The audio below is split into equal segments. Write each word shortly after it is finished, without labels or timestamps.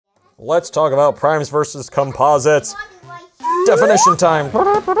let's talk about primes versus composites. Definition time.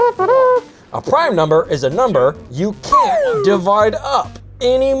 A prime number is a number you can't divide up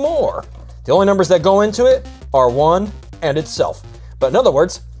anymore. The only numbers that go into it are 1 and itself. But in other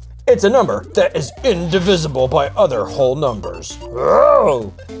words, it's a number that is indivisible by other whole numbers.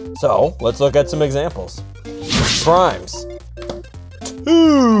 Oh. So let's look at some examples. Primes.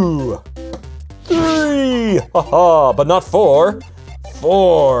 2, 3, haha, but not 4.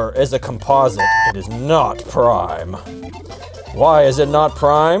 4 is a composite. It is not prime. Why is it not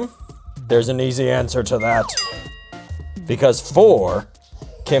prime? There's an easy answer to that. Because 4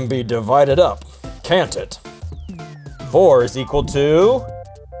 can be divided up, can't it? 4 is equal to...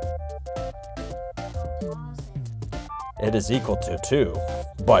 It is equal to 2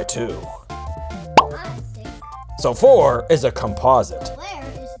 by 2. So 4 is a composite. Where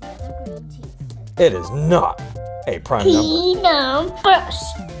is the green teeth? It is not a prime number. Numbers.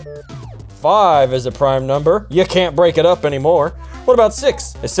 5 is a prime number. You can't break it up anymore. What about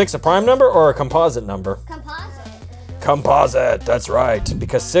 6? Is 6 a prime number or a composite number? Composite. Composite, that's right.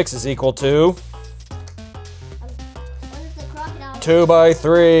 Because 6 is equal to... What is the crocodile? 2 by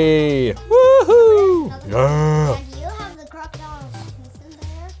 3. Woohoo! Yeah. Do you have the crocodile's tooth in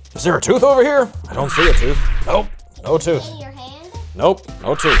there? Is there a tooth over here? I don't see a tooth. Nope, no tooth. In your hand? Nope,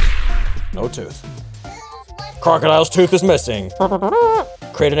 no tooth. No tooth. Crocodile's tooth is missing.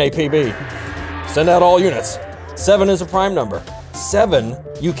 Create an APB. Send out all units. 7 is a prime number. 7,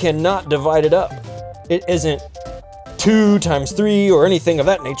 you cannot divide it up. It isn't 2 times 3 or anything of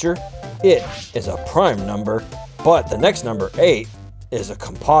that nature. It is a prime number, but the next number, 8, is a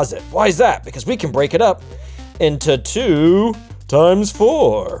composite. Why is that? Because we can break it up into 2 times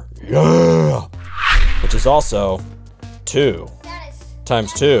 4. Yeah! Which is also 2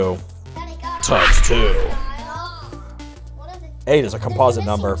 times 2 times 2. 8 is a composite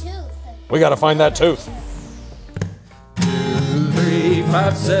number. We gotta find that tooth. 2, 3,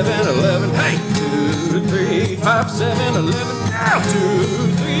 5, 7, 11. Hey! 2, 3, 5, 7, 11. Now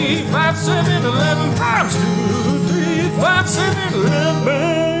 2, 3, 5, 7, 11. Times 2, 3, 5, 7,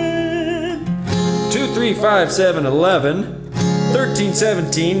 11. 2, 3, 5, 7, 11. 13,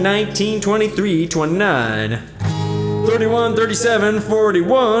 17, 19, 23, 29. 31, 37,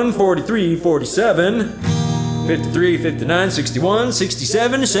 41, 43, 47. 53, 59, 61,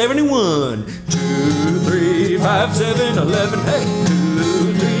 67, 71. 2, 3, 5, 7, 11. Hey!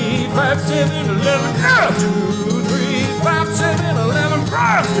 2, 3, 5, 7, 11. Ah! 2, 3, 5, 7, 11.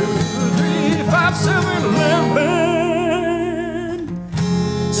 Ah! 2, 3, 5, 7,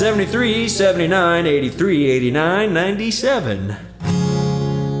 11. 73, 79, 83, 89, 97.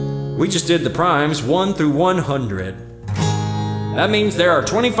 We just did the primes 1 through 100. That means there are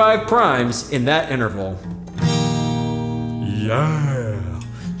 25 primes in that interval. Yeah.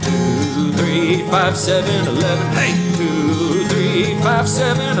 2, 3, 5, 7, 11. Hey! 2, 3, 5,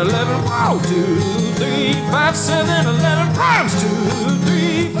 7, 11. Wow! 2, 3, 5, 7, 11. Primes! 2,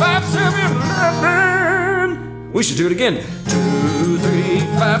 3, 5, 7, 11. We should do it again. 2, 3,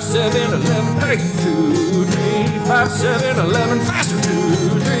 5, 7, 11. Hey! 2, 3, 5, 7, 11. Faster!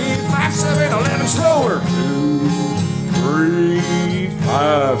 2, 3, 5, 7, 11. Slower! 2, 3,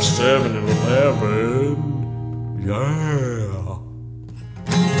 5, 7, 11. Yeah.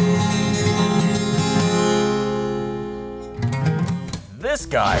 This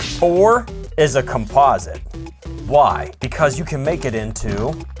guy, 4, is a composite. Why? Because you can make it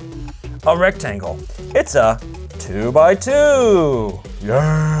into a rectangle. It's a 2 by 2.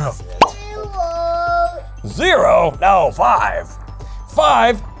 Yeah. 0? No, 5.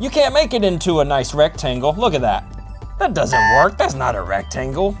 5, you can't make it into a nice rectangle. Look at that. That doesn't work. That's not a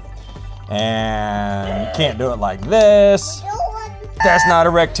rectangle. And you can't do it like this. That's not a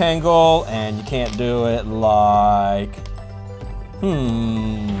rectangle. And you can't do it like,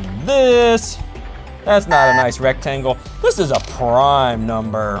 this. That's not a nice rectangle. This is a prime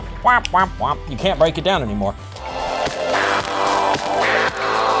number. Womp, womp, womp. You can't break it down anymore.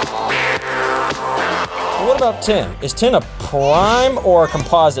 What about 10? Is 10 a prime or a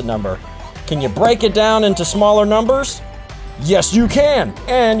composite number? Can you break it down into smaller numbers? Yes, you can.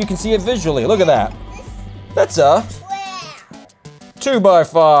 And you can see it visually. Look at that. That's a 2 by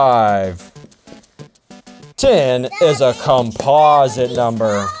 5. 10 is a composite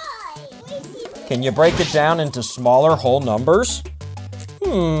number. Can you break it down into smaller whole numbers?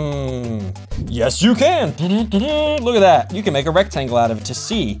 Yes, you can. Look at that. You can make a rectangle out of it to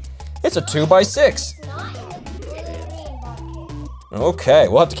see. It's a 2 by 6. Okay,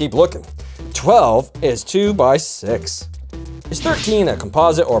 we'll have to keep looking. 12 is 2 by 6. Is 13 a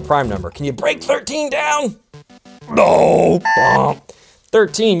composite or a prime number? Can you break 13 down? No.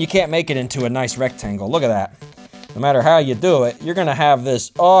 13, you can't make it into a nice rectangle. Look at that. No matter how you do it, you're gonna have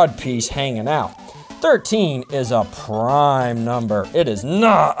this odd piece hanging out. 13 is a prime number. It is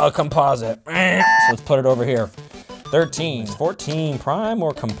not a composite. So let's put it over here. 13, 14, prime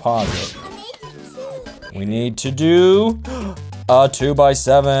or composite? We need to do a 2 by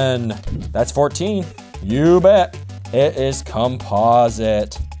 7. That's 14. You bet. It is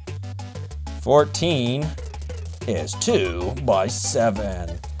composite. 14 is 2 by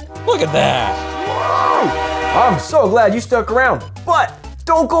 7. Look at that. Whoa! I'm so glad you stuck around, but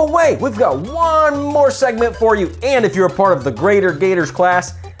don't go away. We've got one more segment for you. And if you're a part of the Greater Gators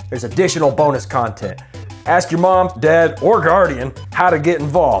class, there's additional bonus content. Ask your mom, dad, or guardian how to get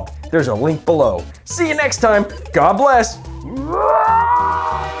involved. There's a link below. See you next time. God bless.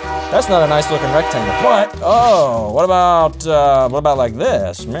 That's not a nice looking rectangle, but, oh, what about like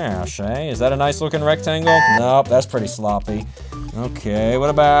this? Mash, eh? Is that a nice looking rectangle? Nope, that's pretty sloppy. Okay, what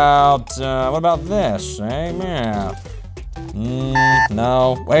about this, eh? Yeah.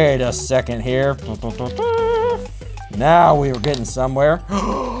 No, wait a second here. Now we were getting somewhere.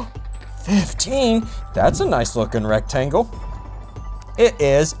 15, that's a nice looking rectangle. It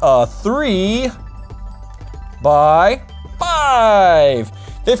is a 3 by 5.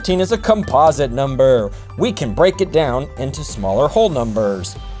 15 is a composite number. We can break it down into smaller whole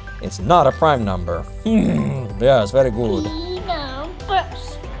numbers. It's not a prime number. Yes, very good.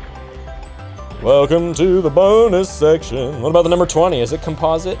 Welcome to the bonus section. What about the number 20? Is it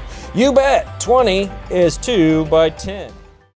composite? You bet. 20 is 2 by 10.